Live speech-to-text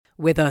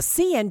With a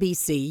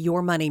CNBC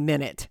Your Money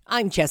Minute,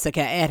 I'm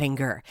Jessica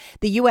Ettinger.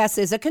 The U.S.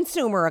 is a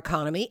consumer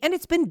economy, and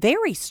it's been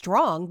very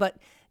strong, but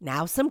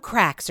now some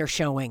cracks are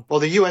showing.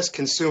 Well, the U.S.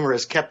 consumer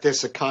has kept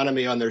this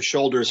economy on their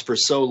shoulders for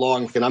so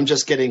long, and I'm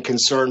just getting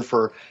concerned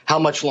for how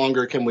much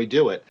longer can we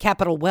do it.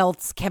 Capital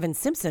Wealth's Kevin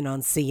Simpson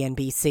on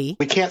CNBC.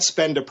 We can't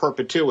spend to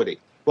perpetuity.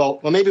 Well,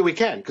 maybe we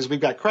can because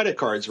we've got credit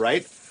cards,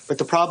 right? But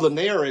the problem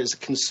there is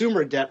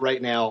consumer debt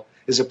right now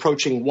is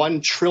approaching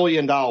 $1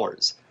 trillion.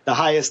 The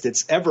highest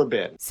it's ever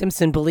been.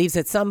 Simpson believes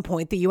at some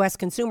point the U.S.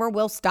 consumer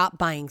will stop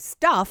buying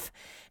stuff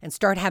and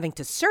start having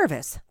to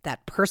service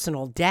that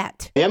personal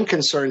debt. I am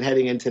concerned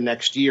heading into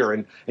next year,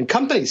 and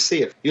companies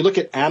see it. You look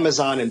at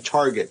Amazon and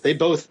Target. They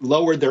both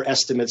lowered their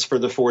estimates for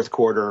the fourth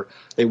quarter.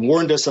 They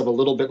warned us of a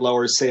little bit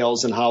lower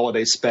sales and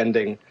holiday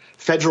spending.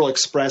 Federal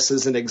Express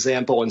is an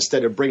example.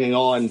 Instead of bringing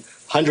on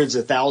hundreds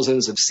of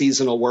thousands of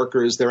seasonal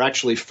workers, they're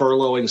actually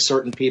furloughing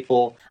certain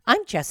people.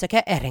 I'm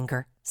Jessica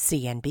Ettinger,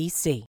 CNBC.